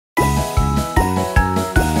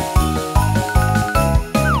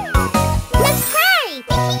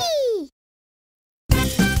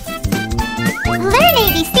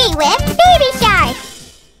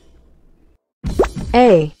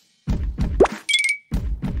A.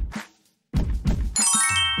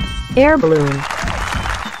 Air balloon.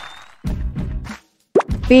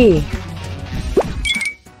 B.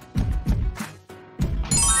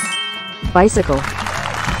 Bicycle.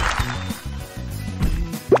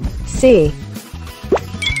 C.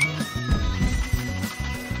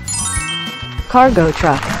 Cargo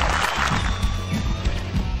truck.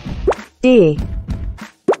 D.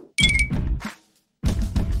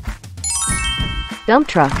 Dump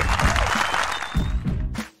truck.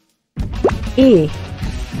 E.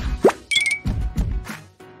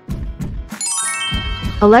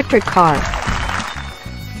 Electric car.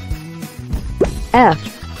 F.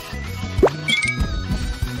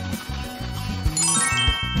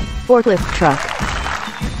 Forklift truck.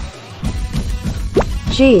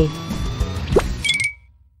 G.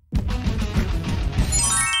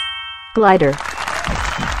 Glider.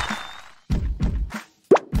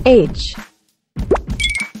 H.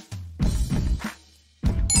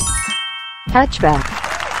 Hatchback.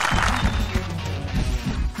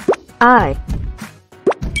 I.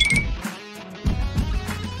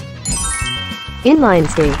 Inline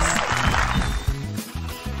skates.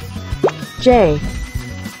 J.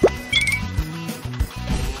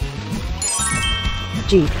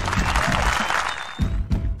 Jeep.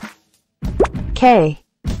 K.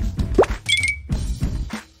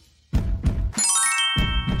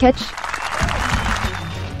 Catch.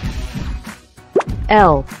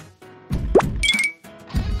 L.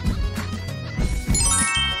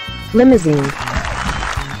 Limousine.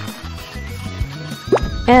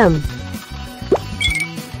 M.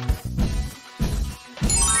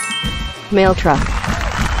 Mail truck.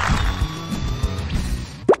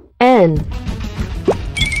 N.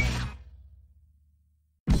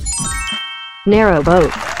 Narrow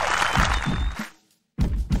boat.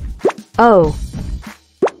 O.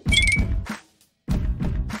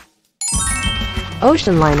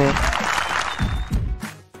 Ocean liner.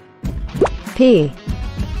 P.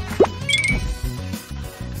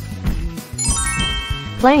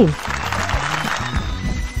 Plane.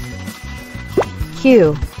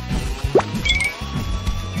 Q.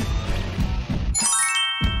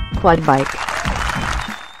 Quad bike.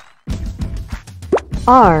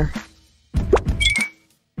 R.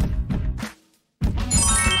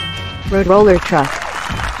 Road roller truck.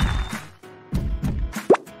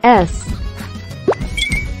 S.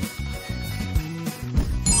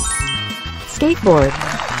 Skateboard.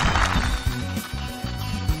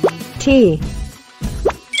 T.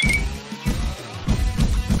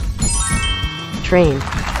 Train.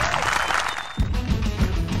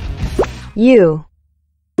 U.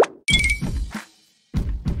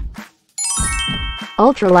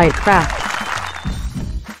 Ultralight craft.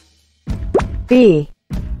 B.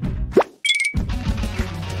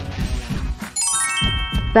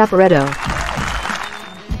 Vaporetto.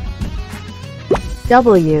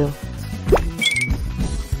 W.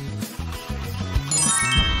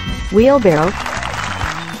 Wheelbarrow.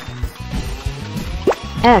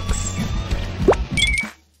 X.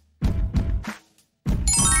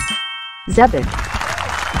 Zebit.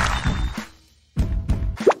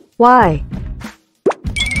 Y.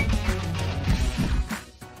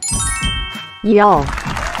 Y'all.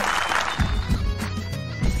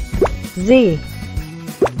 Z.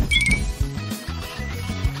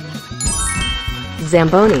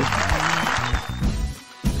 Zamboni.